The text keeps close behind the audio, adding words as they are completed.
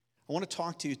I want to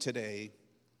talk to you today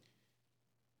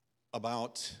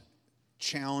about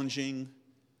challenging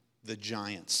the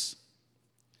giants.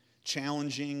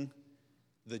 Challenging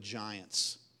the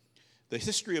giants. The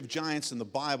history of giants in the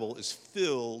Bible is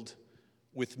filled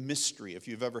with mystery, if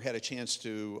you've ever had a chance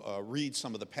to read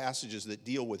some of the passages that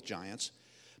deal with giants.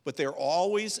 But they're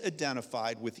always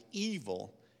identified with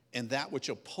evil and that which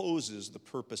opposes the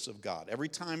purpose of God. Every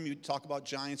time you talk about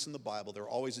giants in the Bible, they're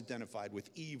always identified with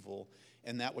evil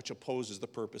and that which opposes the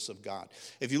purpose of God.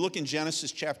 If you look in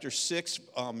Genesis chapter 6,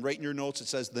 right in your notes, it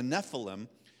says, the Nephilim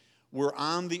were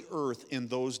on the earth in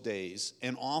those days,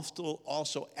 and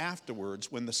also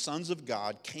afterwards, when the sons of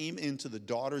God came into the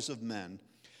daughters of men,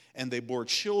 and they bore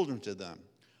children to them.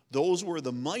 Those were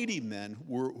the mighty men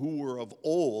who were of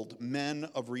old, men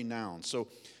of renown. So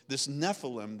this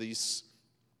Nephilim,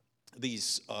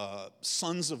 these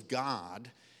sons of God,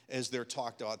 as they're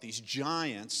talked about, these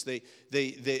giants,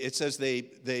 it says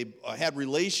they had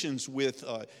relations with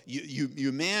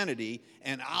humanity,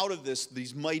 and out of this,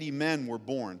 these mighty men were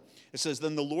born. It says,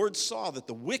 then the Lord saw that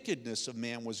the wickedness of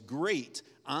man was great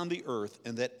on the earth,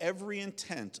 and that every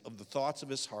intent of the thoughts of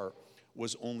his heart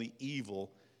was only evil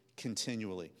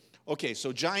continually. Okay,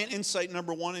 so giant insight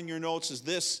number one in your notes is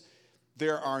this: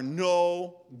 there are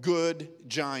no good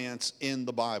giants in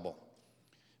the Bible.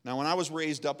 Now, when I was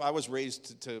raised up, I was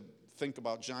raised to think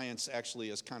about giants actually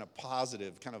as kind of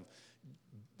positive, kind of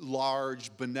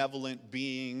large, benevolent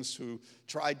beings who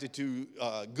tried to do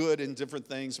good in different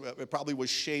things. It probably was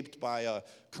shaped by a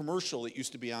commercial that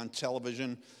used to be on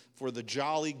television for the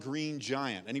Jolly Green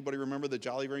Giant. Anybody remember the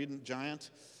Jolly Green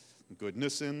Giant?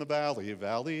 Goodness in the valley,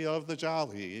 valley of the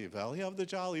jolly,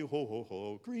 ho, ho,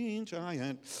 ho, green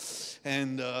giant.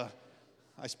 And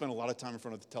I spent a lot of time in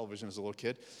front of the television as a little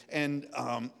kid. And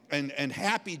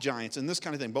happy giants and this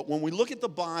kind of thing. But when we look at the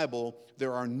Bible,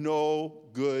 there are no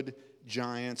good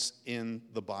giants in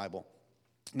the Bible.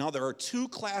 Now, there are two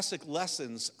classic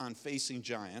lessons on facing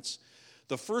giants.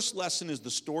 The first lesson is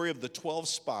the story of the 12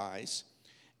 spies.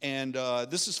 And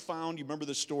this is found, you remember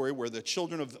the story where the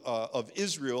children of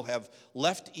Israel have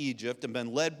left Egypt and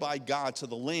been led by God to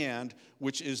the land,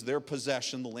 which is their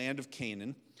possession, the land of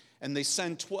Canaan. And they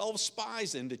send 12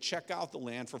 spies in to check out the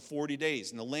land for 40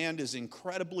 days. And the land is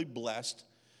incredibly blessed,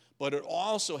 but it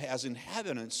also has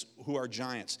inhabitants who are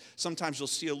giants. Sometimes you'll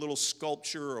see a little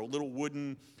sculpture or a little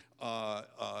wooden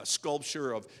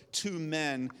sculpture of two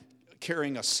men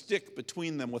carrying a stick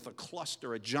between them with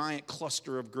a giant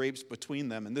cluster of grapes between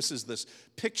them. And this is this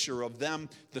picture of them,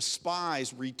 the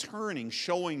spies, returning,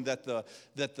 showing that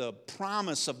the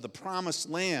promise of the promised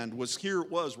land was here.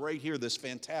 It was right here, this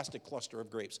fantastic cluster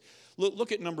of grapes.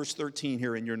 Look at Numbers 13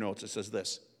 here in your notes. It says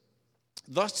this: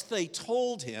 thus they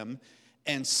told him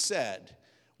and said,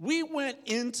 we went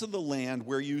into the land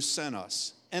where you sent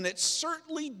us, and it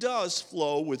certainly does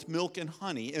flow with milk and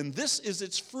honey, and this is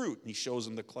its fruit. And he shows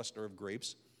them the cluster of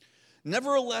grapes.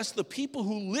 Nevertheless, the people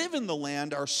who live in the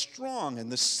land are strong,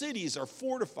 and the cities are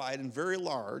fortified and very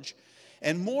large.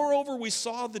 And moreover, we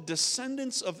saw the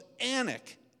descendants of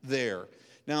Anak there.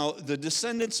 Now, the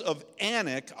descendants of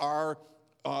Anak are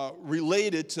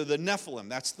related to the Nephilim.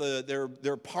 That's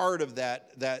they're part of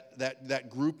that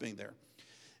grouping there.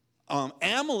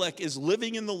 Amalek is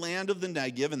living in the land of the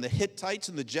Negev, and the Hittites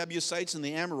and the Jebusites and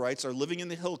the Amorites are living in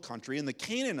the hill country, and the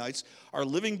Canaanites are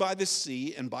living by the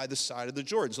sea and by the side of the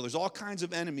Jordan. So there's all kinds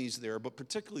of enemies there, but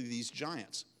particularly these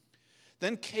giants.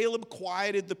 Then Caleb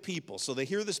quieted the people. So they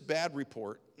hear this bad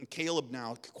report, and Caleb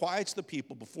now quiets the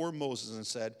people before Moses and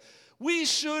said, we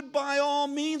should by all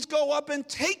means go up and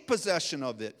take possession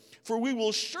of it, for we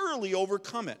will surely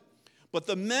overcome it. But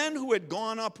the men who had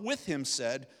gone up with him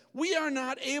said, we are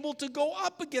not able to go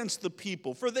up against the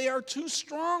people, for they are too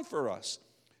strong for us.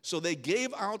 So they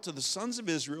gave out to the sons of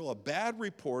Israel a bad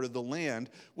report of the land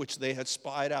which they had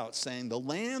spied out, saying, the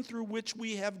land through which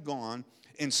we have gone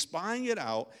in spying it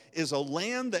out is a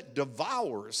land that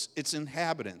devours its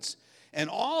inhabitants. And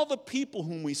all the people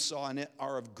whom we saw in it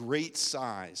are of great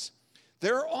size.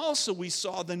 There also we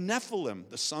saw the Nephilim,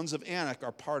 the sons of Anak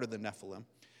are part of the Nephilim.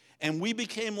 And we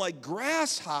became like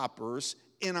grasshoppers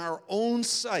in our own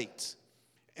sight,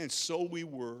 and so we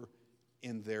were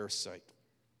in their sight.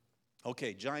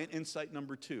 Okay, giant insight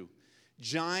number 2.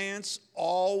 Giants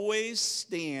always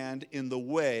stand in the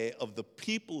way of the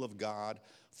people of God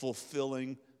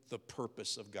fulfilling the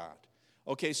purpose of God.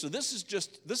 Okay, so this is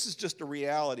just a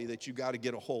reality that you got to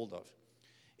get a hold of,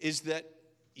 is that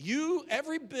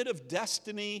every bit of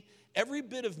destiny, every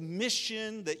bit of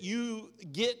mission that you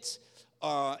get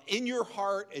in your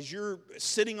heart as you're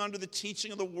sitting under the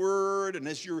teaching of the Word and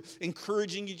as you're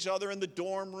encouraging each other in the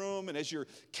dorm room and as you're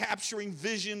capturing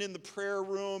vision in the prayer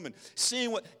room and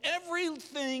seeing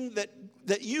everything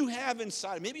that you have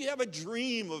inside. Maybe you have a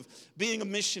dream of being a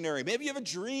missionary. Maybe you have a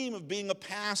dream of being a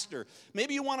pastor.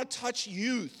 Maybe you want to touch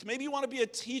youth. Maybe you want to be a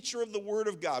teacher of the Word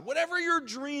of God. Whatever your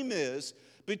dream is,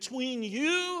 between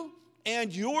you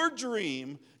and your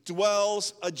dream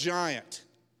dwells a giant.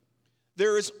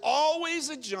 There is always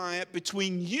a giant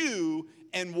between you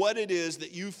and what it is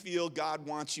that you feel God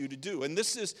wants you to do. And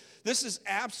this is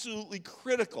absolutely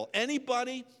critical.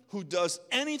 Anybody who does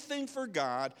anything for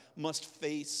God must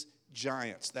face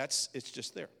giants. It's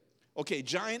just there. Okay,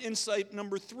 giant insight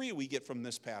number 3 we get from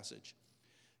this passage.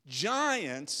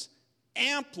 Giants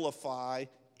amplify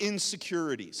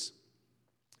insecurities.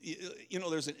 You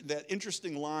know, there's that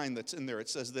interesting line that's in there. It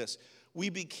says this: we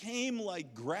became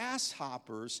like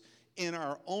grasshoppers in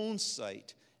our own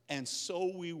sight, and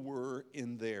so we were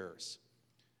in theirs.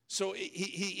 So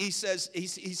he says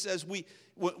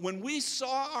when we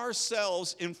saw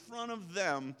ourselves in front of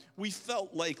them, we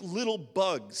felt like little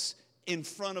bugs in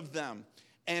front of them.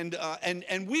 And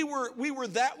we were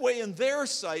that way in their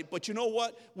sight, but you know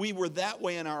what? We were that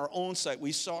way in our own sight.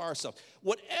 We saw ourselves.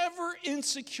 Whatever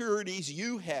insecurities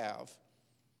you have,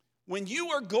 when you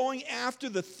are going after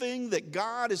the thing that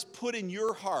God has put in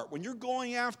your heart, when you're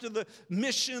going after the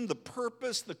mission, the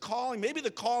purpose, the calling, maybe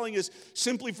the calling is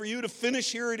simply for you to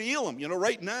finish here at Elam,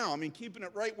 right now. I mean, keeping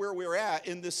it right where we're at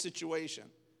in this situation.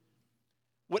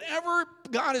 Whatever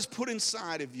God has put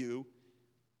inside of you,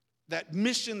 that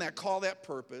mission, that call, that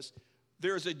purpose,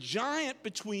 there's a giant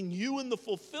between you and the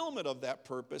fulfillment of that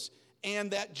purpose,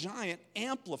 and that giant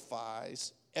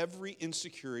amplifies every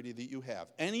insecurity that you have.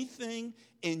 Anything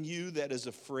in you that is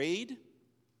afraid,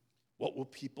 what will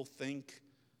people think?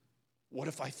 What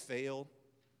if I fail?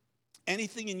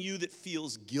 Anything in you that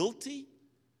feels guilty?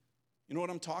 You know what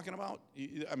I'm talking about?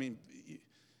 I mean,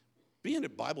 being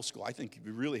at Bible school, I think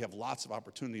you really have lots of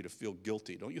opportunity to feel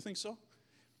guilty. Don't you think so?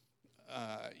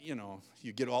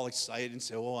 You get all excited and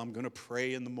say, oh, I'm going to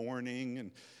pray in the morning,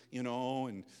 and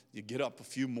you get up a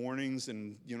few mornings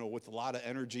and, with a lot of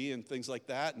energy and things like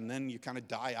that, and then you kind of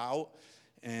die out,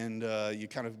 and you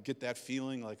kind of get that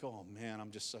feeling like, oh, man,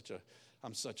 I'm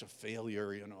such a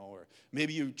failure, or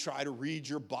maybe you try to read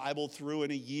your Bible through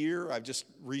in a year. I've just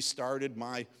restarted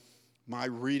my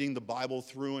reading the Bible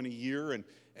through in a year,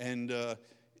 and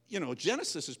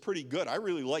Genesis is pretty good. I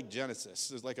really like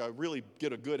Genesis. It's like I really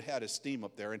get a good head of steam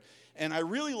up there. And I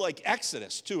really like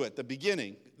Exodus, too, at the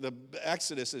beginning. The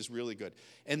Exodus is really good.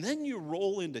 And then you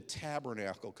roll into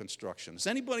tabernacle construction. Does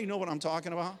anybody know what I'm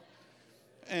talking about?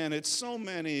 And it's so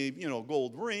many,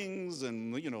 gold rings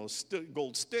and,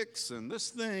 gold sticks and this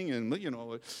thing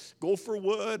and, gopher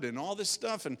wood and all this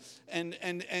stuff. And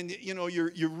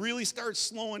you really start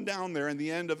slowing down there in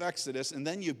the end of Exodus, and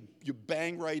then you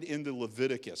bang right into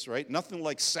Leviticus, right? Nothing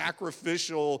like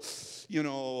sacrificial,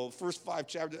 first 5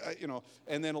 chapters,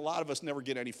 and then a lot of us never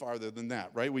get any farther than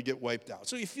that, right? We get wiped out.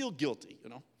 So you feel guilty,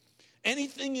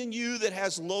 Anything in you that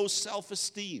has low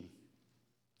self-esteem.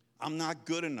 I'm not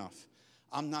good enough.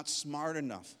 I'm not smart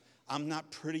enough. I'm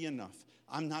not pretty enough.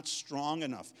 I'm not strong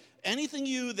enough. Anything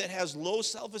in you that has low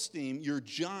self-esteem, your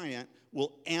giant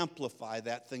will amplify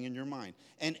that thing in your mind.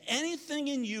 And anything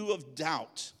in you of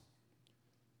doubt,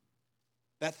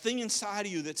 that thing inside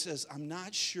of you that says, I'm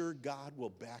not sure God will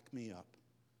back me up.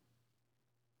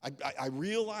 I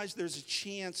realize there's a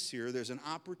chance here, there's an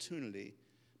opportunity,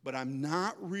 but I'm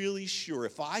not really sure.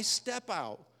 If I step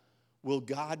out, will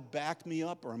God back me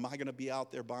up, or am I going to be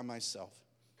out there by myself?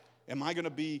 Am I going to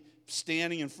be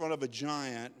standing in front of a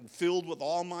giant filled with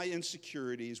all my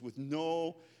insecurities with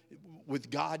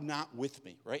God not with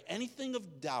me, right? Anything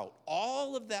of doubt,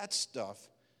 all of that stuff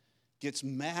gets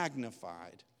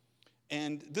magnified.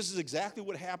 And this is exactly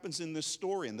what happens in this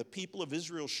story. And the people of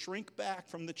Israel shrink back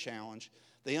from the challenge.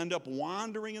 They end up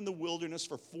wandering in the wilderness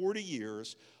for 40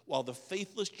 years while the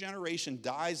faithless generation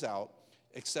dies out,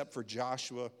 except for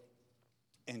Joshua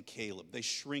and Caleb. They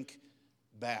shrink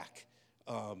back.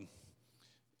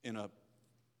 In a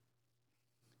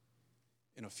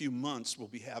few months, we'll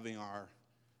be having our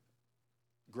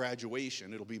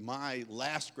graduation. It'll be my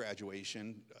last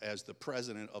graduation as the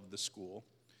president of the school.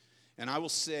 And I will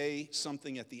say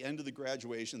something at the end of the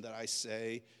graduation that I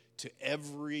say to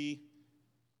every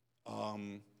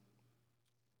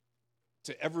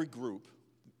group.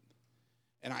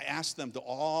 And I ask them to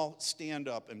all stand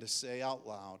up and to say out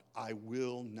loud, I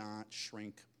will not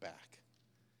shrink back.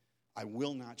 I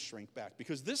will not shrink back.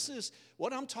 Because this is,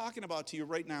 what I'm talking about to you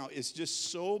right now is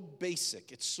just so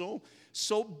basic. It's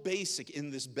so basic in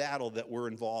this battle that we're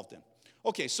involved in.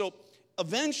 Okay, so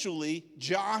eventually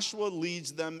Joshua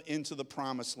leads them into the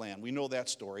promised land. We know that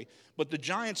story. But the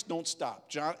giants don't stop.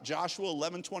 Joshua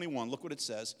 11:21, look what it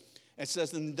says. It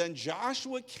says, and then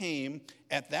Joshua came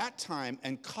at that time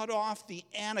and cut off the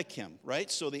Anakim, right?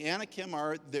 So the Anakim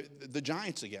are the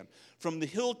giants again. From the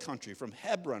hill country, from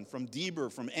Hebron, from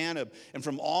Debir, from Anab, and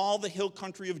from all the hill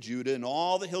country of Judah and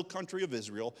all the hill country of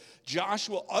Israel.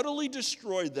 Joshua utterly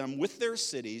destroyed them with their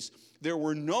cities. There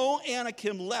were no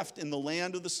Anakim left in the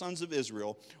land of the sons of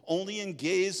Israel. Only in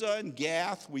Gaza and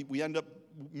Gath. We end up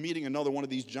meeting another one of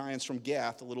these giants from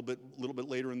Gath a little bit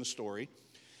later in the story.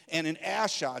 And in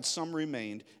Ashdod some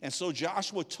remained. And so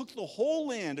Joshua took the whole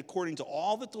land according to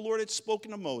all that the Lord had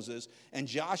spoken to Moses, and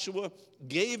Joshua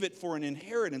gave it for an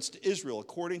inheritance to Israel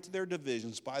according to their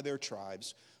divisions by their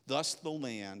tribes. Thus the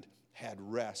land had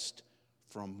rest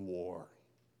from war.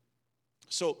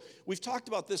 So we've talked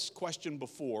about this question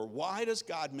before. Why does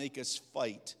God make us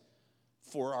fight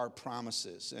for our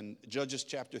promises? And Judges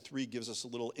chapter 3 gives us a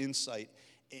little insight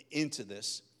into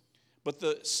this. But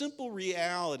the simple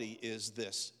reality is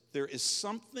this. There is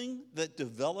something that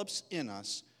develops in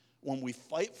us when we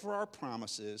fight for our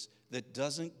promises that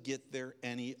doesn't get there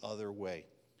any other way.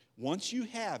 Once you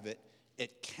have it,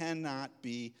 it cannot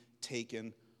be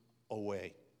taken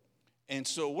away. And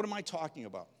so what am I talking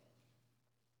about?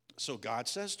 So God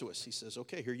says to us, he says,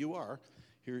 okay, here you are.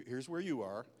 Here's where you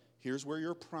are. Here's where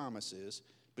your promise is.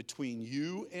 Between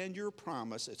you and your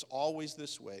promise, it's always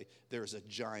this way. There's a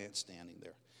giant standing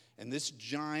there. And this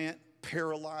giant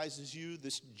paralyzes you.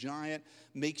 This giant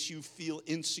makes you feel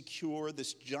insecure.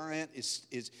 This giant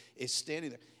is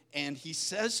standing there. And he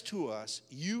says to us,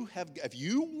 if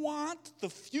you want the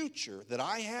future that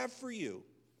I have for you,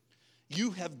 you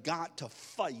have got to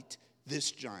fight this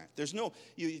giant. There's no,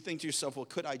 you think to yourself, well,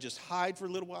 could I just hide for a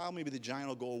little while? Maybe the giant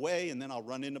will go away and then I'll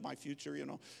run into my future,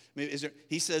 Maybe,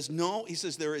 he says, no. He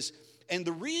says there is, and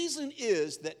the reason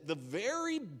is that the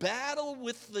very battle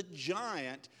with the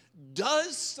giant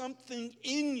does something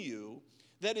in you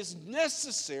that is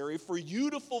necessary for you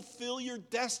to fulfill your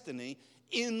destiny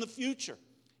in the future.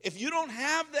 If you don't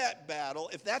have that battle,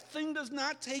 if that thing does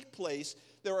not take place,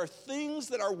 there are things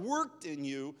that are worked in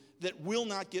you that will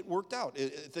not get worked out.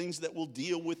 Things that will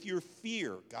deal with your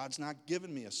fear. God's not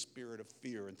given me a spirit of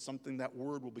fear, and something that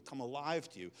word will become alive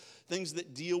to you. Things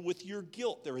that deal with your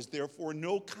guilt. There is therefore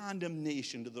no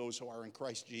condemnation to those who are in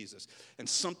Christ Jesus. And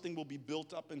something will be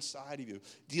built up inside of you.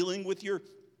 Theling with your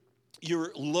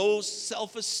low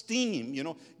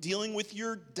self-esteem, dealing with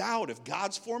your doubt. If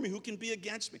God's for me, who can be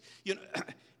against me?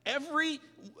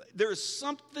 There's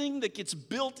something that gets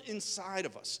built inside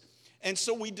of us. And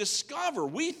so we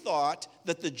thought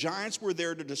that the giants were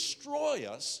there to destroy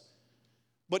us,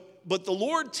 but the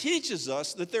Lord teaches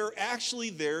us that they're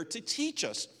actually there to teach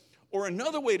us. Or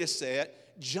another way to say it,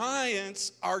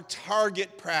 giants are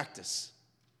target practice.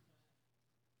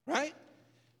 Right?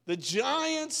 The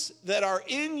giants that are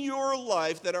in your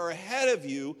life, that are ahead of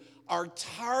you, are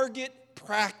target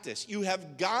practice. You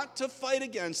have got to fight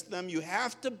against them. You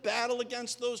have to battle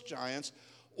against those giants,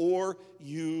 or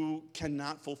you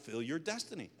cannot fulfill your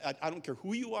destiny. I don't care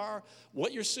who you are,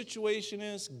 what your situation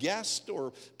is, guest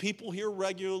or people here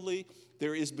regularly.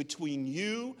 There is between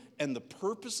you and the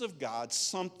purpose of God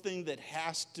something that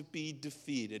has to be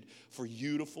defeated for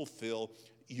you to fulfill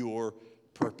your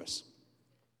purpose.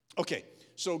 Okay,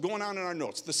 so going on in our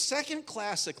notes. The second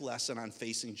classic lesson on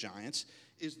facing giants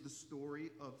is the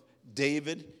story of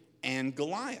David and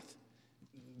Goliath.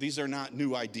 These are not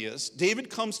new ideas. David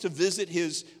comes to visit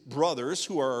his brothers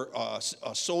who are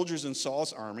soldiers in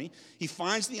Saul's army. He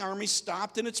finds the army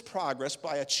stopped in its progress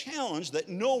by a challenge that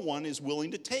no one is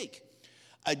willing to take.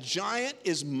 A giant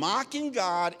is mocking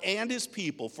God and his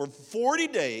people for 40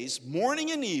 days,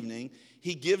 morning and evening.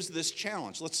 He gives this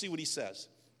challenge. Let's see what he says.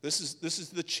 This is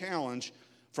the challenge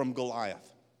from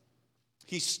Goliath.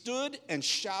 He stood and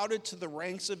shouted to the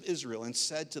ranks of Israel and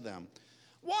said to them,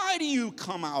 "Why do you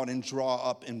come out and draw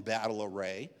up in battle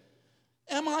array?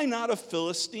 Am I not a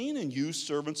Philistine, and you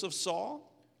servants of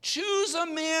Saul? Choose a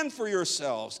man for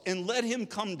yourselves and let him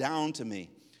come down to me.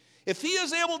 If he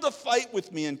is able to fight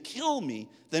with me and kill me,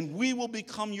 then we will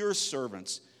become your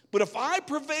servants. But if I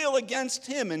prevail against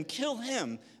him and kill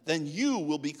him, then you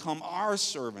will become our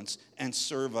servants and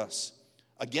serve us."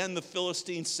 Again, the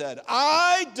Philistine said,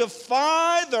 "I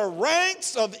defy the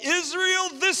ranks of Israel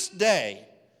this day.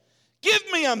 Give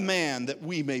me a man that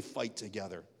we may fight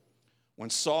together."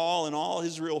 When Saul and all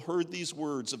Israel heard these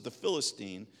words of the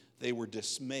Philistine, they were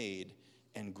dismayed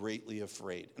and greatly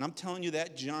afraid. And I'm telling you,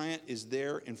 that giant is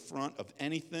there in front of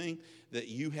anything that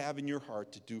you have in your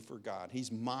heart to do for God.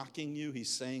 He's mocking you. He's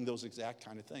saying those exact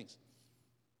kind of things.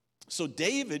 So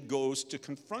David goes to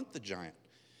confront the giant,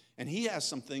 and he has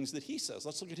some things that he says.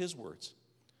 Let's look at his words.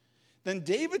 Then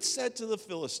David said to the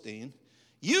Philistine,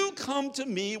 "You come to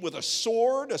me with a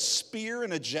sword, a spear,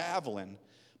 and a javelin,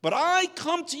 but I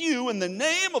come to you in the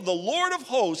name of the Lord of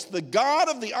hosts, the God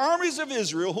of the armies of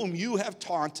Israel, whom you have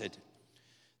taunted.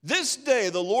 This day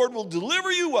the Lord will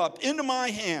deliver you up into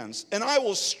my hands, and I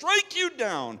will strike you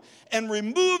down and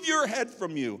remove your head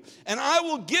from you. And I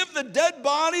will give the dead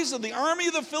bodies of the army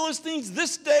of the Philistines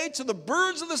this day to the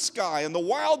birds of the sky and the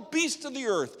wild beasts of the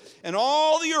earth, and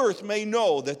all the earth may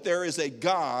know that there is a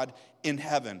God in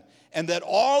heaven, and that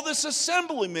all this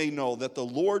assembly may know that the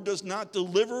Lord does not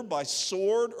deliver by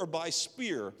sword or by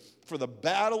spear, for the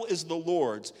battle is the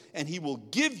Lord's, and he will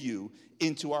give you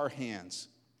into our hands."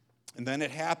 And then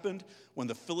it happened when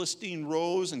the Philistine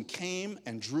rose and came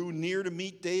and drew near to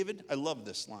meet David. I love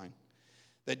this line.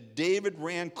 That David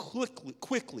ran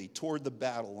quickly toward the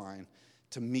battle line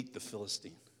to meet the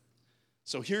Philistine.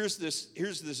 So here's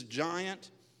this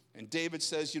giant, and David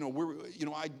says, I'm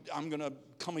going to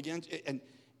come against,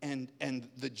 and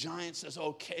the giant says,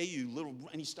 "Okay, you little,"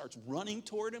 and he starts running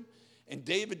toward him. And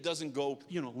David doesn't go,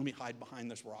 let me hide behind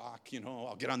this rock,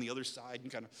 I'll get on the other side and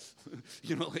kind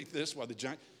of, like this while the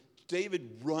giant.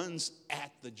 David runs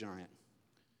at the giant,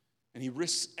 and he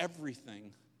risks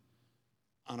everything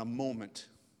on a moment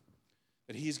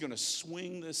that he's going to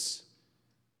swing this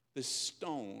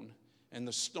stone, and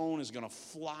the stone is going to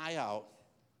fly out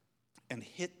and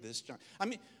hit this giant. I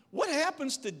mean, what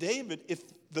happens to David if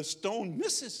the stone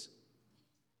misses?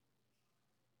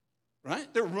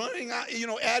 Right? They're running out,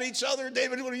 at each other.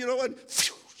 David, and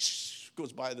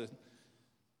goes by the,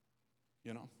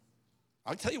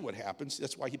 I'll tell you what happens.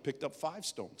 That's why he picked up 5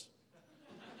 stones.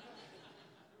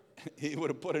 He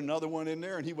would have put another one in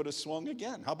there, and he would have swung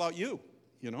again. How about you?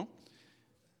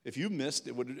 If you missed,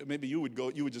 maybe you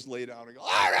would just lay down and go,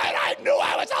 "All right, I knew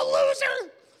I was a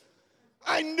loser.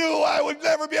 I knew I would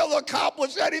never be able to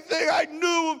accomplish anything. I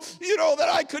knew, that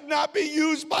I could not be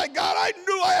used by God. I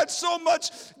knew I had so much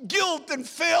guilt and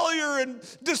failure and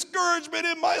discouragement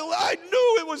in my life. I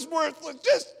knew it was worthless.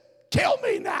 Just kill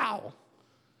me now."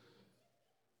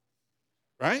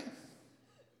 Right?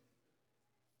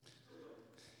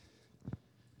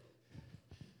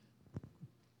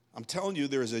 I'm telling you,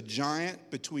 there is a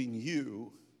giant between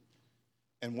you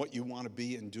and what you want to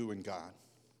be and do in God.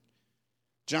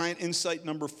 Giant insight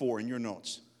number 4 in your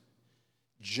notes.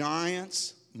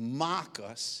 Giants mock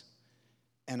us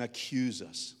and accuse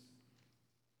us.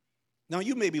 Now,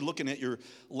 you may be looking at your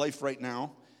life right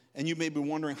now, and you may be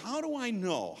wondering, how do I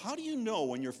know? How do you know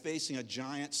when you're facing a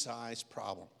giant-sized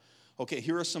problem? Okay,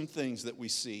 here are some things that we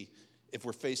see if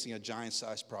we're facing a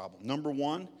giant-sized problem. Number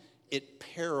 1, it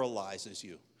paralyzes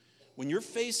you. When you're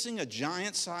facing a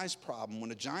giant-sized problem, when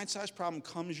a giant-sized problem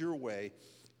comes your way,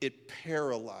 it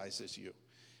paralyzes you.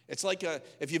 It's like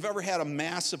if you've ever had a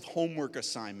massive homework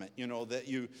assignment, that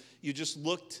you just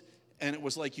looked and it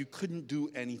was like you couldn't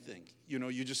do anything. You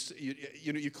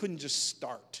couldn't just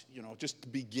start,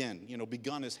 just begin.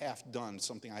 Begun is half done,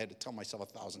 something I had to tell myself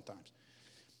 1,000 times.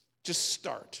 Just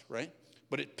start, right?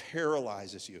 But it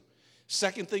paralyzes you.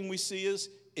 Second thing we see is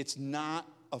it's not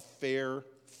a fair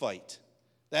fight.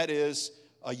 That is,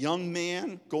 a young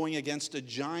man going against a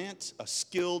giant, a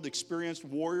skilled, experienced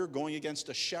warrior going against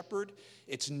a shepherd.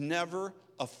 It's never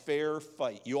a fair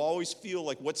fight. You always feel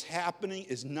like what's happening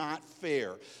is not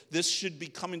fair. This should be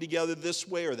coming together this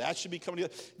way, or that should be coming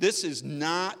together. This is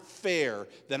not fair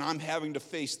that I'm having to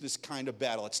face this kind of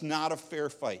battle. It's not a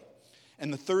fair fight.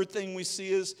 And the third thing we see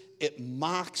is it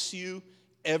mocks you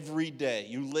every day.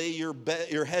 You lay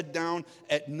your head down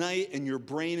at night and your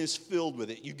brain is filled with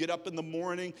it. You get up in the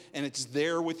morning and it's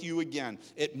there with you again.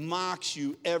 It mocks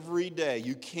you every day.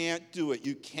 You can't do it.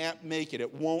 You can't make it.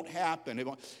 It won't happen.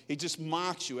 It just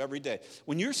mocks you every day.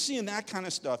 When you're seeing that kind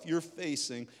of stuff, you're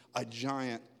facing a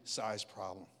giant-sized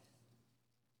problem.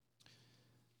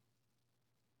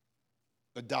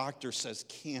 The doctor says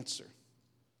cancer,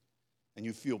 and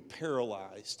you feel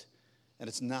paralyzed, and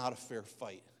it's not a fair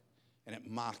fight, and it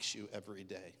mocks you every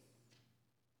day.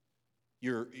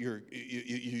 You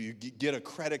get a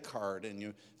credit card, and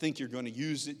you think you're going to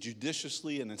use it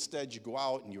judiciously, and instead you go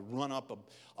out and you run up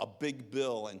a big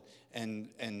bill,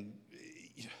 and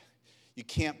you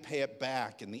can't pay it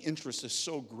back, and the interest is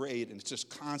so great, and it's just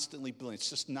constantly billing. It's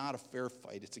just not a fair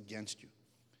fight. It's against you.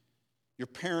 Your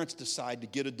parents decide to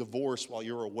get a divorce while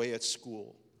you're away at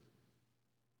school.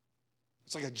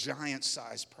 It's like a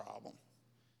giant-sized problem.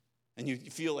 And you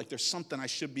feel like there's something I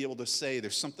should be able to say.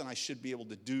 There's something I should be able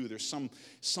to do. There's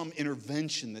some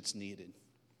intervention that's needed.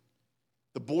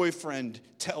 The boyfriend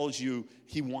tells you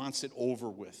he wants it over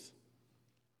with.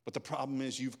 But the problem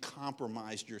is you've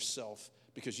compromised yourself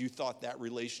because you thought that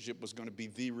relationship was going to be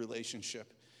the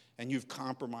relationship. And you've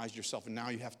compromised yourself, and now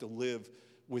you have to live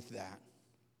with that.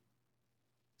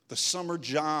 The summer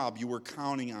job you were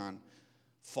counting on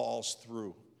falls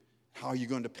through. How are you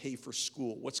going to pay for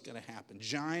school? What's going to happen?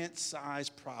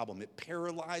 Giant-sized problem. It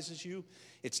paralyzes you.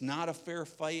 It's not a fair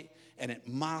fight, and it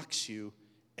mocks you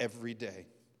every day.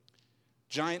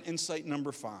 Giant insight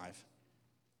number 5.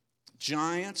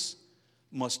 Giants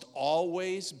must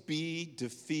always be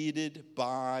defeated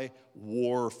by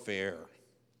warfare.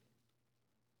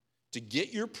 To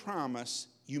get your promise,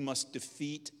 you must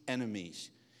defeat enemies.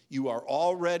 Who are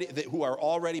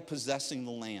already possessing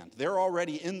the land. They're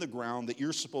already in the ground that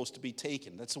you're supposed to be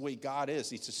taking. That's the way God is.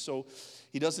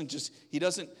 He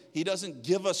doesn't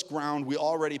give us ground we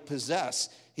already possess.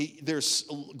 There's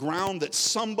ground that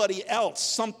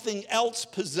something else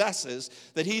possesses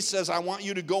that he says, I want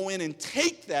you to go in and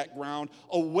take that ground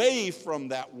away from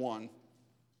that one.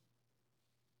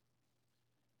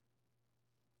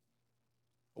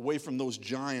 Away from those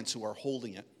giants who are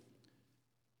holding it.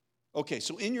 Okay,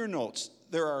 so in your notes,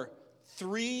 there are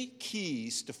 3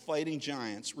 keys to fighting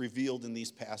giants revealed in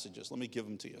these passages. Let me give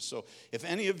them to you. So if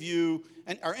any of you,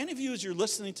 and are any of you, as you're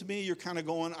listening to me, you're kind of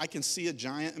going, I can see a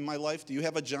giant in my life. Do you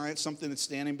have a giant, something that's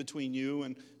standing between you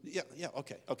and,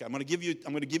 okay. I'm going to give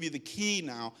you the key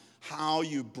now, how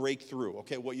you break through,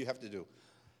 okay, what you have to do.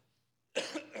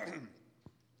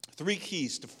 3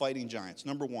 keys to fighting giants.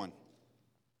 Number 1,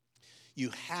 you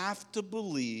have to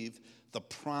believe the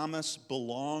promise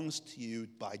belongs to you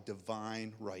by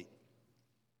divine right.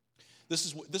 This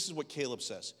is what Caleb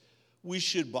says. We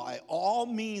should by all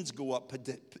means go up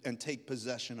and take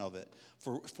possession of it,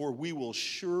 for we will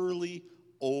surely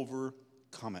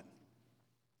overcome it.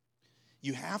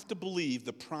 You have to believe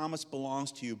the promise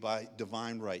belongs to you by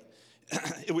divine right.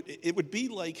 It would be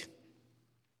like,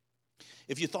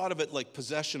 if you thought of it like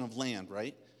possession of land,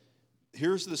 right?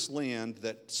 Here's this land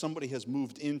that somebody has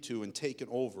moved into and taken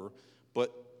over, but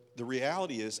the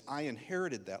reality is I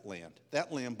inherited that land.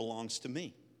 That land belongs to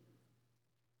me.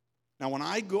 Now, when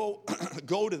I go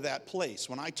to that place,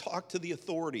 when I talk to the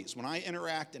authorities, when I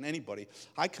interact with anybody,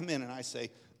 I come in and I say,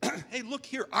 hey, look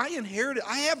here, I inherited,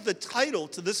 I have the title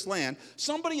to this land.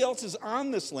 Somebody else is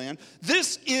on this land.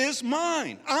 This is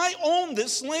mine. I own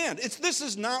this land. This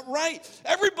is not right.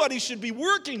 Everybody should be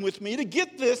working with me to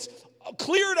get this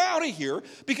cleared out of here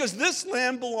because this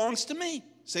land belongs to me.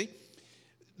 See?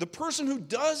 The person who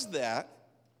does that,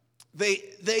 they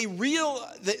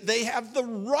have the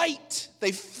right.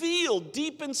 They feel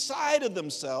deep inside of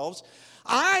themselves,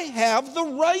 I have the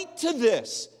right to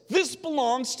this. This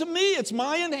belongs to me. It's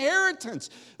my inheritance.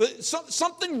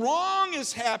 Something wrong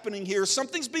is happening here.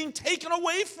 Something's being taken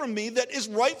away from me that is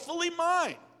rightfully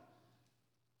mine.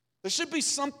 There should be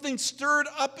something stirred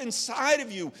up inside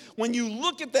of you when you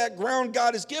look at that ground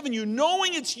God has given you,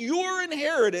 knowing it's your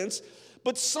inheritance.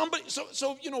 But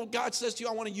God says to you,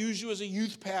 I want to use you as a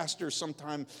youth pastor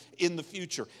sometime in the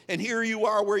future. And here you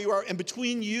are where you are. And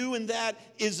between you and that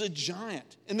is a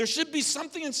giant. And there should be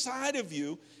something inside of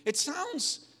you. It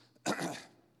sounds,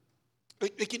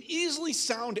 it can easily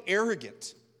sound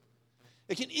arrogant.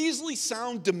 It can easily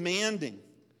sound demanding.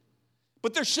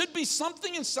 But there should be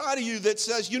something inside of you that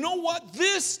says, you know what?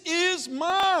 This is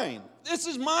mine. This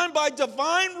is mine by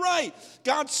divine right.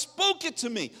 God spoke it to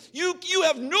me. You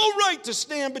have no right to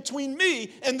stand between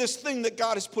me and this thing that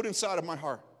God has put inside of my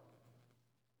heart.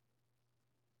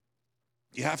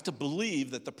 You have to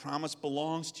believe that the promise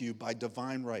belongs to you by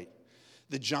divine right.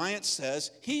 The giant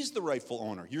says he's the rightful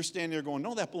owner. You're standing there going,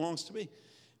 no, that belongs to me.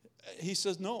 He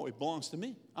says, no, it belongs to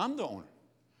me. I'm the owner.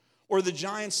 Or the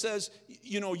giant says,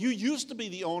 you used to be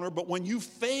the owner, but when you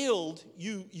failed,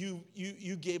 you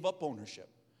gave up ownership.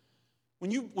 When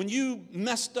you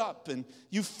messed up and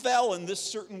you fell in this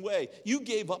certain way, you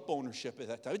gave up ownership at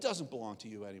that time. It doesn't belong to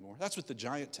you anymore. That's what the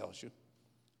giant tells you.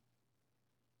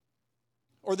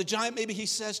 Or the giant, maybe he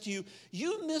says to you,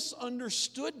 you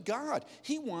misunderstood God.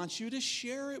 He wants you to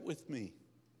share it with me.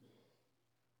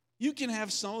 You can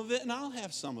have some of it and I'll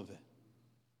have some of it.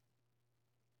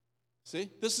 See,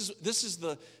 this is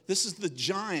the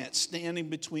giant standing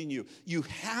between you. You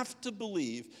have to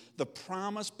believe the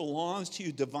promise belongs to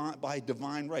you by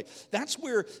divine right. That's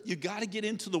where you got to get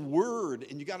into the Word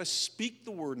and you got to speak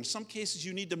the Word. In some cases,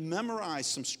 you need to memorize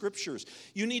some scriptures.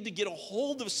 You need to get a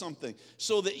hold of something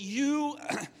so that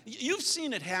you've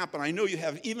seen it happen. I know you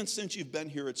have, even since you've been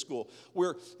here at school,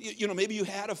 where maybe you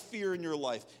had a fear in your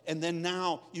life, and then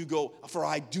now you go, for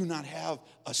I do not have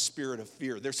a spirit of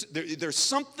fear. There's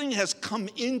something has has come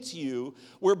into you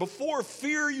where before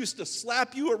fear used to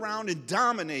slap you around and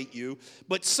dominate you,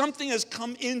 but something has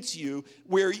come into you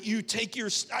where you've taken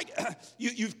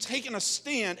a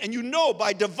stand, and you know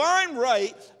by divine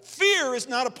right, fear is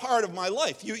not a part of my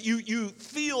life. You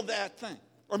feel that thing.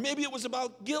 Or maybe it was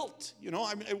about guilt.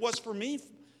 It was for me.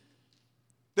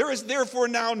 There is therefore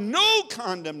now no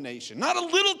condemnation, not a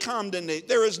little condemnation.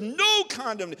 There is no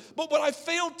condemnation. But what I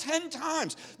failed 10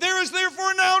 times, there is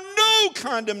therefore now no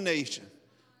condemnation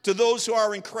to those who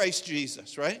are in Christ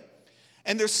Jesus, right?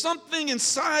 And there's something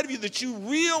inside of you that you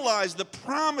realize the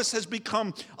promise has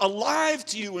become alive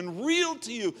to you and real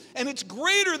to you. And it's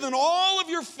greater than all of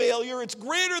your failure. It's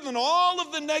greater than all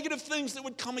of the negative things that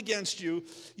would come against you.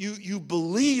 You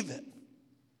believe it,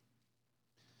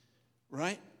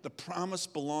 right? The promise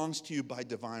belongs to you by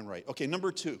divine right. Okay,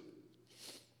 number 2.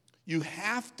 You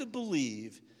have to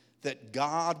believe that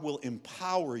God will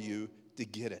empower you to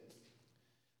get it.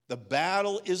 The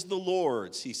battle is the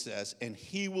Lord's, he says, and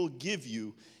he will give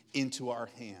you into our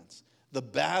hands. The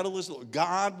battle is the Lord.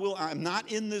 God will, I'm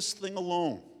not in this thing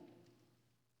alone.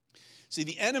 See,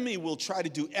 the enemy will try to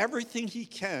do everything he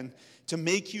can to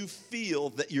make you feel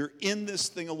that you're in this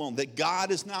thing alone, that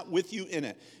God is not with you in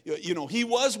it. He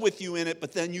was with you in it,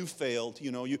 but then you failed.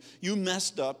 You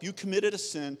messed up. You committed a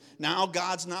sin. Now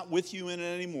God's not with you in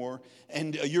it anymore,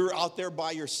 and you're out there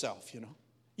by yourself,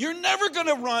 You're never going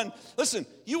to run. Listen,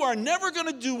 you are never going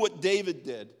to do what David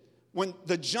did. When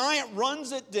the giant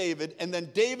runs at David and then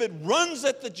David runs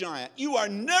at the giant, you are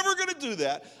never going to do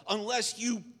that unless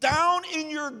you, down in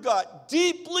your gut,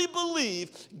 deeply believe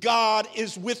God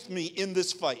is with me in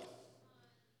this fight.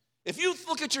 If you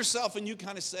look at yourself and you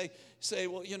kind of say,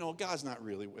 well, God's not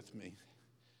really with me.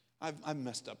 I've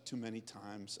messed up too many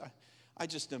times. I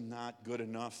just am not good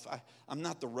enough. I'm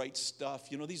not the right stuff.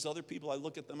 These other people, I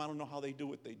look at them, I don't know how they do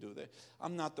what they do.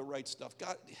 I'm not the right stuff.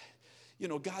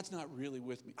 God's not really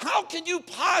with me. How can you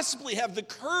possibly have the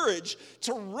courage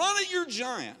to run at your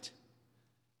giant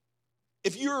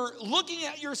if you're looking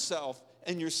at yourself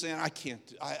and you're saying, I can't,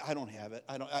 I don't have it.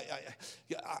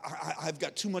 I've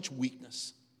got too much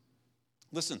weakness.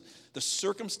 Listen, the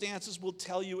circumstances will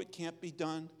tell you it can't be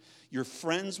done. Your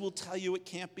friends will tell you it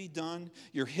can't be done.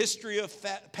 Your history of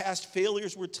past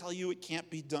failures will tell you it can't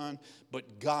be done.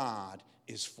 But God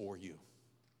is for you.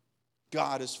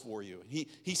 God is for you.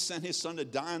 He sent his son to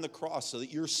die on the cross so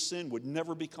that your sin would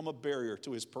never become a barrier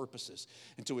to his purposes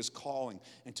and to his calling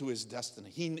and to his destiny.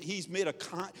 He's made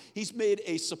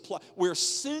a supply. Where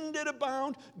sin did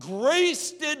abound,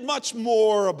 grace did much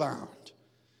more abound.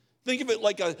 Think of it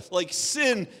like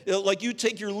sin, like you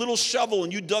take your little shovel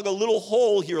and you dug a little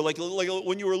hole here, like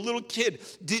when you were a little kid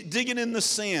digging in the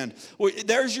sand.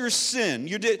 There's your sin.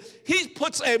 He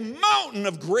puts a mountain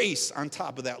of grace on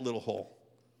top of that little hole.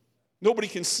 Nobody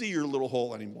can see your little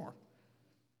hole anymore.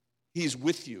 He's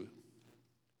with you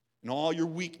in all your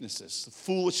weaknesses, the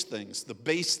foolish things, the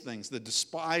base things, the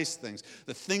despised things,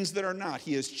 the things that are not.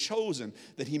 He has chosen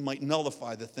that he might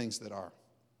nullify the things that are.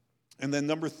 And then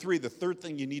number 3, the third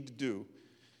thing you need to do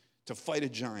to fight a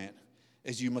giant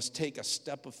is you must take a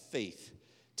step of faith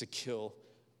to kill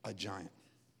a giant.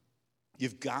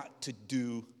 You've got to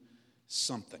do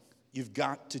something. You've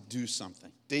got to do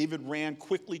something. David ran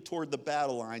quickly toward the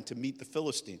battle line to meet the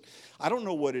Philistine. I don't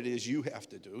know what it is you have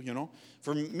to do,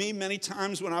 For me, many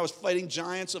times when I was fighting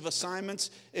giants of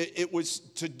assignments, it was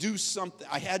to do something.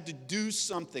 I had to do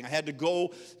something. I had to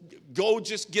go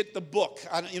just get the book.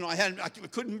 I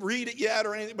couldn't read it yet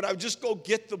or anything, but I would just go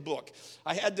get the book.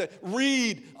 I had to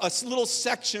read a little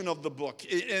section of the book.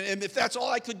 And if that's all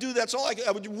I could do,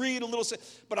 I would read a little section.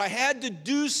 But I had to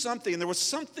do something. And there was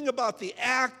something about the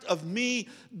act of me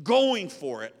going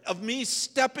for it, of me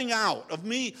stepping out, of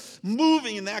me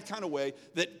moving in that kind of way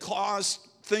that caused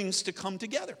things to come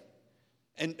together.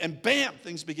 And bam,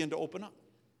 things begin to open up.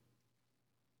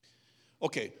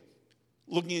 Okay,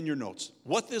 looking in your notes,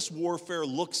 what this warfare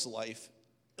looks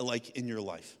like in your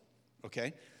life,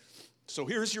 okay? So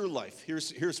here's your life.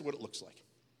 Here's what it looks like.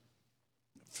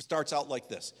 It starts out like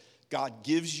this. God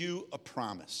gives you a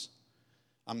promise.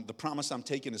 The promise I'm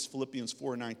taking is Philippians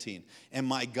 4:19. And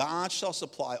my God shall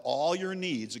supply all your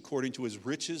needs according to his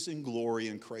riches and glory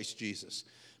in Christ Jesus.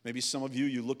 Maybe some of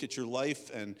you look at your life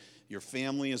and your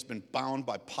family has been bound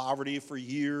by poverty for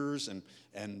years and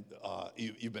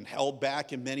you've been held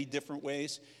back in many different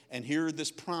ways. And here this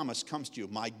promise comes to you.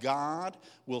 My God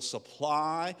will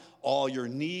supply all your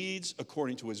needs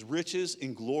according to his riches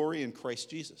and glory in Christ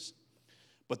Jesus.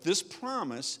 But this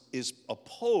promise is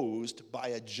opposed by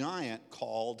a giant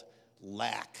called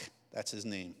lack. That's his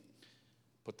name.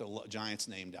 Put the giant's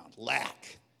name down.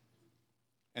 Lack.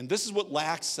 And this is what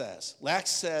lack says. Lack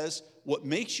says, what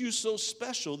makes you so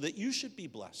special that you should be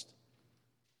blessed?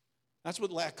 That's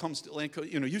what lack comes to.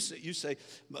 You say,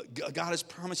 God has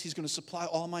promised he's going to supply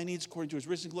all my needs according to his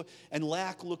riches and glory. And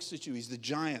lack looks at you. He's the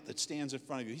giant that stands in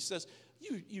front of you. He says,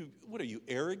 what are you,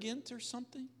 arrogant or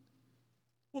something?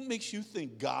 What makes you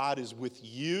think God is with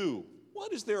you?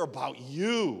 What is there about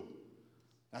you?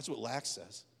 That's what lack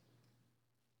says.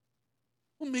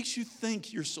 What makes you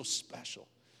think you're so special?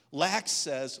 Lack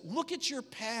says, look at your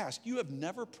past. You have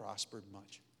never prospered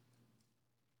much.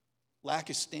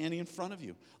 Lack is standing in front of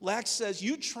you. Lack says,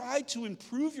 you tried to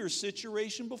improve your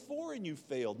situation before and you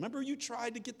failed. Remember, you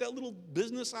tried to get that little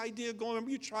business idea going.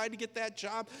 Remember, you tried to get that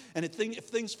job and if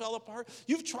things fell apart.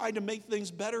 You've tried to make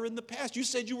things better in the past. You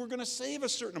said you were going to save a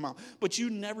certain amount, but you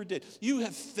never did. You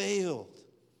have failed.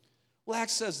 Lack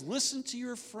says, listen to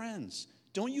your friends.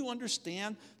 Don't you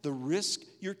understand the risk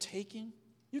you're taking?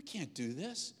 You can't do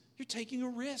this. You're taking a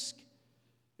risk.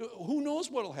 Who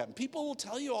knows what will happen? People will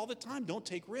tell you all the time, don't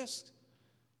take risks.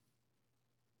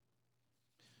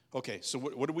 Okay, so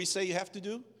what do we say you have to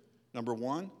do? Number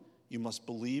one, you must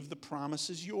believe the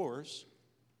promise is yours.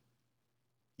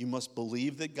 You must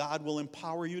believe that God will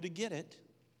empower you to get it.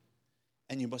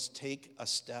 And you must take a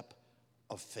step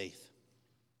of faith.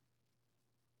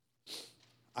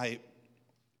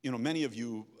 Many of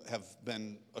you have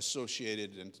been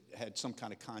associated and had some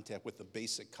kind of contact with the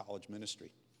Basic College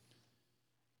Ministry.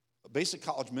 Basic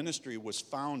College Ministry was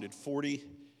founded 40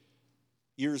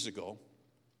 years ago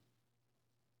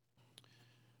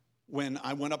when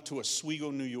I went up to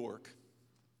Oswego, New York.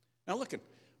 Now look,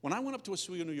 when I went up to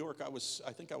Oswego, New York,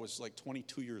 I think I was like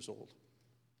 22 years old.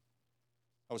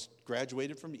 I was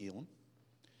graduated from Elam,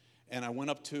 and I went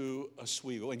up to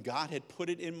Oswego, and God had put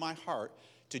it in my heart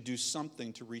to do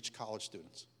something to reach college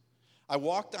students. I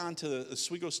walked onto the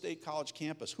Oswego State College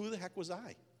campus. Who the heck was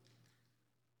I?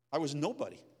 I was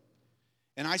nobody.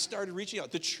 And I started reaching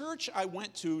out. The church I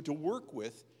went to work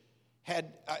with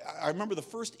I remember the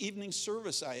first evening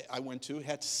service I went to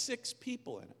had 6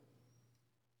 people in it.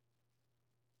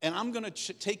 And I'm going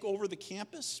to take over the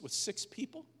campus with 6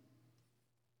 people,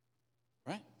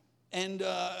 right? And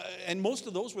most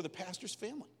of those were the pastor's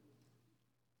family.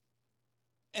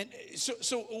 And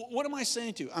so what am I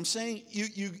saying to you? I'm saying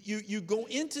you go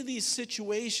into these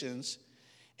situations,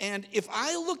 and if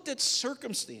I looked at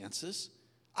circumstances,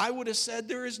 I would have said,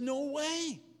 there is no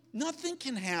way. Nothing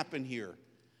can happen here.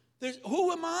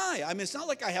 Who am I? I mean, it's not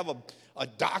like I have a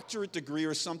doctorate degree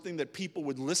or something that people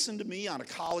would listen to me on a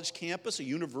college campus, a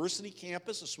university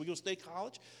campus, Oswego State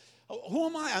College. Who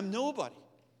am I? I'm nobody.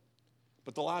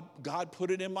 But God put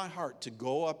it in my heart to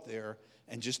go up there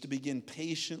and just to begin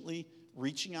patiently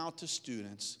reaching out to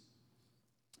students,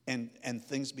 and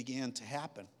things began to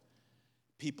happen.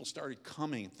 People started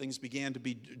coming. Things began to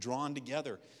be drawn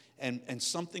together. And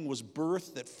something was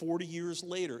birthed that 40 years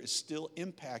later is still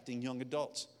impacting young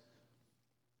adults.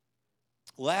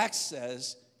 Lack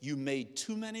says you made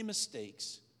too many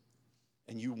mistakes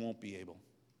and you won't be able.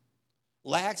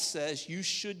 Lack says you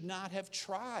should not have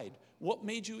tried. What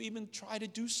made you even try to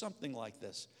do something like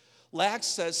this? Lack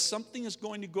says something is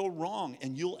going to go wrong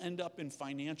and you'll end up in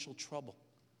financial trouble.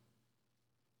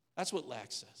 That's what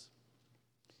lack says.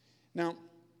 Now,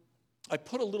 I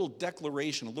put a little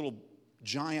declaration, a little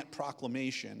giant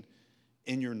proclamation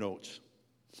in your notes.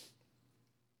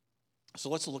 So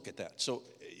let's look at that. So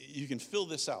you can fill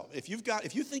this out. If you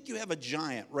think you have a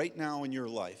giant right now in your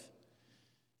life,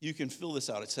 you can fill this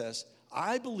out. It says,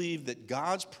 I believe that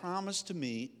God's promise to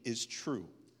me is true.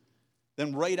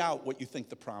 Then write out what you think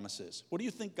the promise is. What do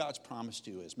you think God's promise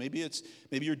to you is? Maybe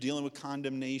you're dealing with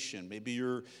condemnation. Maybe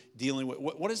you're dealing with,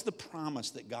 what is the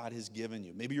promise that God has given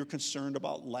you? Maybe you're concerned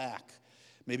about lack.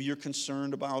 Maybe you're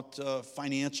concerned about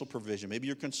financial provision. Maybe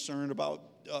you're concerned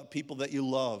about people that you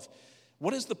love.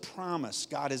 What is the promise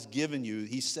God has given you?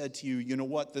 He said to you, you know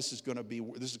what, this is going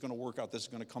to work out, this is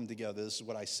going to come together, this is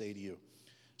what I say to you.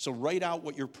 So write out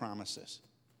what your promise is.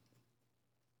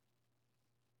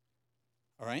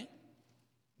 All right?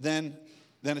 Then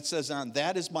it says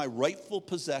that is my rightful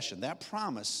possession. That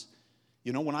promise,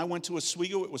 when I went to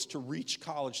Oswego, it was to reach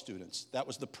college students. That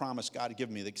was the promise God had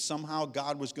given me, that somehow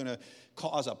God was going to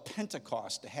cause a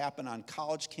Pentecost to happen on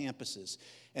college campuses,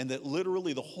 and that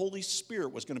literally the Holy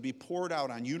Spirit was going to be poured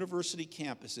out on university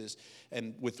campuses,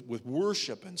 and with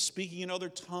worship and speaking in other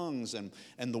tongues and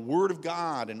the Word of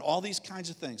God and all these kinds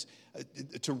of things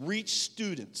to reach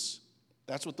students.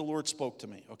 That's what the Lord spoke to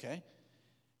me, okay?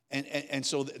 And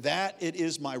so that it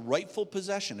is my rightful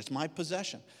possession. It's my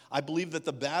possession. I believe that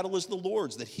the battle is the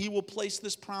Lord's, that He will place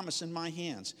this promise in my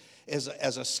hands. As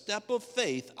a step of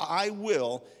faith, I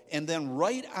will, and then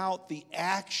write out the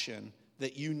action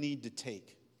that you need to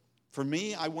take. For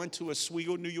me, I went to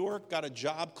Oswego, New York, got a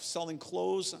job selling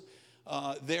clothes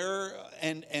there,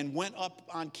 and went up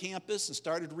on campus and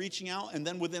started reaching out. And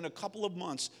then within a couple of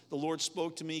months, the Lord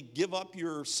spoke to me, give up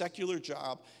your secular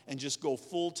job and just go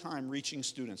full-time reaching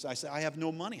students. I said, I have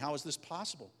no money. How is this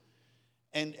possible?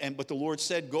 But the Lord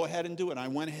said, go ahead and do it. And I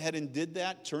went ahead and did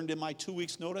that, turned in my 2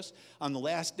 weeks notice. On the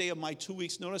last day of my 2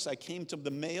 weeks notice, I came to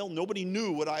the mail. Nobody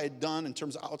knew what I had done in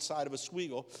terms of outside of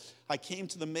Oswego. I came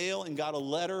to the mail and got a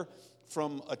letter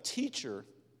from a teacher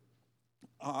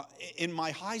in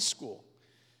my high school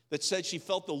that said she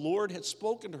felt the Lord had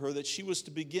spoken to her that she was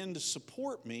to begin to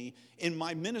support me in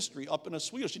my ministry up in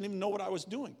Oswego. She didn't even know what I was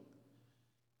doing.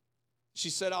 She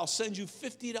said, I'll send you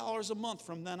 $50 a month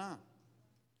from then on.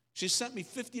 She sent me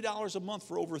 $50 a month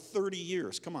for over 30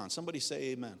 years. Come on, somebody say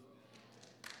amen.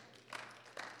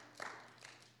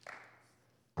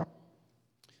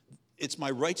 It's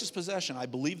my righteous possession. I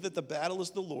believe that the battle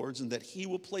is the Lord's and that he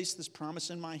will place this promise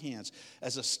in my hands.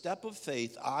 As a step of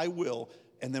faith, I will.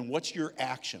 And then what's your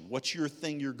action? What's your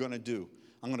thing you're going to do?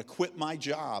 I'm going to quit my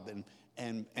job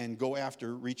and go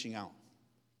after reaching out.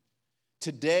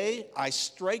 Today, I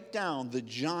strike down the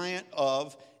giant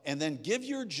of, and then give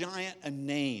your giant a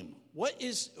name. What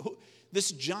is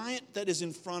this giant that is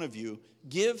in front of you?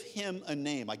 Give him a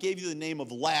name. I gave you the name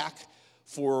of lack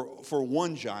for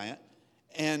one giant.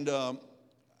 And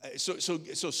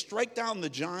so strike down the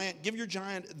giant. Give your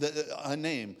giant a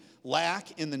name.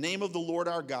 Lack, in the name of the Lord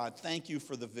our God, thank you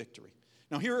for the victory.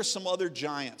 Now, here are some other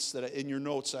giants that in your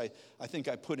notes I think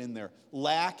I put in there.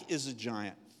 Lack is a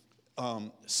giant.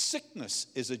 Sickness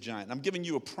is a giant. I'm giving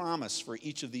you a promise for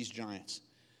each of these giants.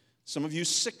 Some of you,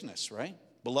 sickness, right?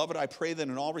 Beloved, I pray that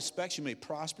in all respects you may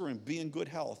prosper and be in good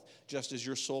health, just as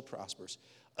your soul prospers.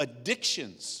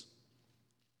 Addictions,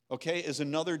 okay, is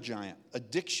another giant.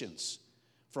 Addictions.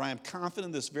 For I am confident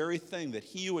in this very thing, that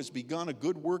he who has begun a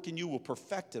good work in you will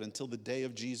perfect it until the day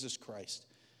of Jesus Christ.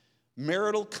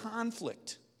 Marital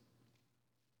conflict.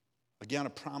 Again,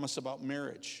 a promise about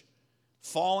marriage.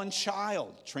 Fallen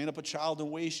child. Train up a child in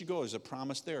the way he should go. There's a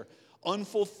promise there.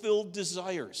 Unfulfilled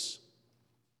desires.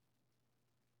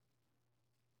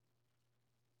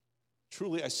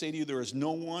 Truly, I say to you, there is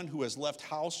no one who has left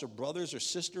house or brothers or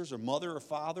sisters or mother or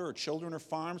father or children or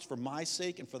farms for my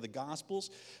sake and for the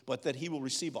gospel's, but that he will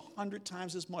receive 100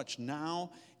 times as much now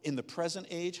in the present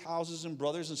age, houses and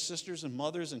brothers and sisters and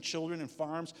mothers and children and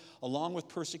farms, along with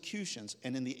persecutions,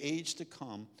 and in the age to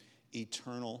come,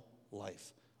 eternal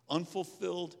life.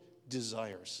 Unfulfilled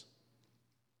desires.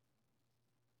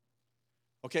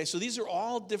 Okay, so these are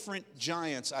all different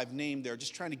giants I've named there,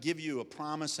 just trying to give you a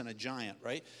promise and a giant,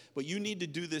 right? But you need to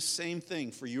do this same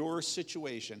thing for your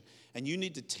situation, and you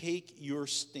need to take your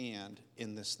stand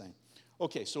in this thing.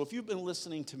 Okay, so if you've been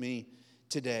listening to me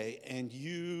today and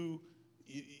you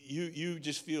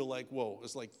just feel like, whoa,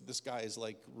 it's like this guy is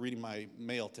like reading my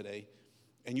mail today,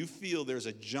 and you feel there's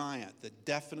a giant that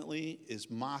definitely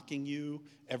is mocking you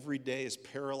every day, is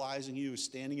paralyzing you, is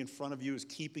standing in front of you, is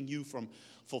keeping you from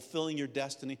fulfilling your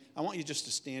destiny, I want you just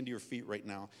to stand to your feet right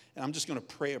now. And I'm just going to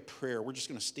pray a prayer. We're just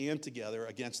going to stand together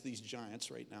against these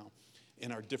giants right now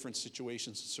in our different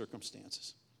situations and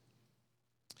circumstances.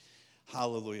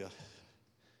 Hallelujah.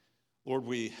 Lord,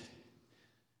 we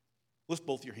lift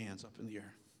both your hands up in the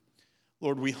air.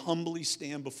 Lord, we humbly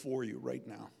stand before you right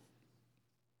now.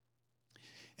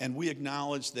 And we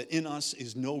acknowledge that in us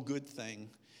is no good thing.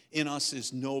 In us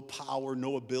is no power,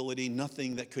 no ability,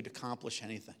 nothing that could accomplish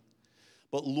anything.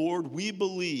 But Lord, we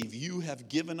believe you have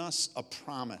given us a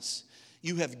promise.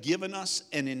 You have given us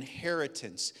an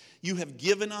inheritance. You have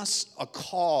given us a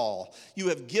call. You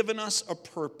have given us a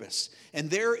purpose. And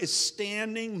there is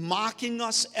standing, mocking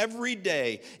us every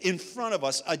day in front of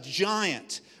us, a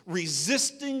giant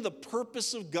resisting the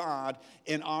purpose of God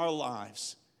in our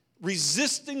lives.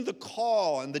 Resisting the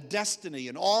call and the destiny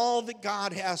and all that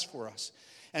God has for us.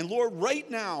 And Lord,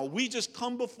 right now, we just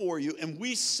come before you and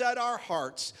we set our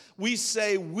hearts. We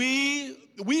say, we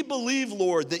believe,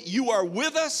 Lord, that you are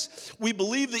with us. We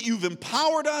believe that you've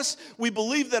empowered us. We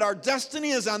believe that our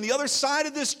destiny is on the other side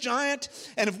of this giant.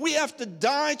 And if we have to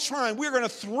die trying, we're going to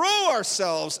throw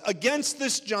ourselves against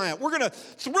this giant. We're going to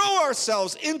throw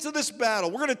ourselves into this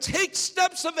battle. We're going to take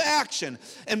steps of action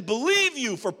and believe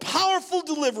you for powerful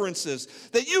deliverances,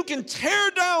 that you can tear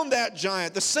down that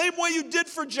giant the same way you did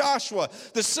for Joshua,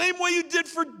 the same way you did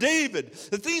for David,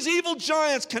 that these evil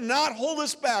giants cannot hold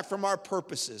us back from our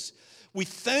purposes. We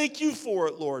thank you for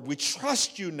it, Lord. We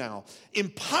trust you now.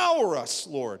 Empower us,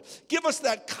 Lord. Give us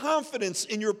that confidence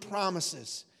in your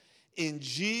promises. In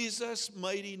Jesus'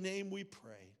 mighty name we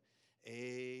pray.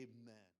 Amen.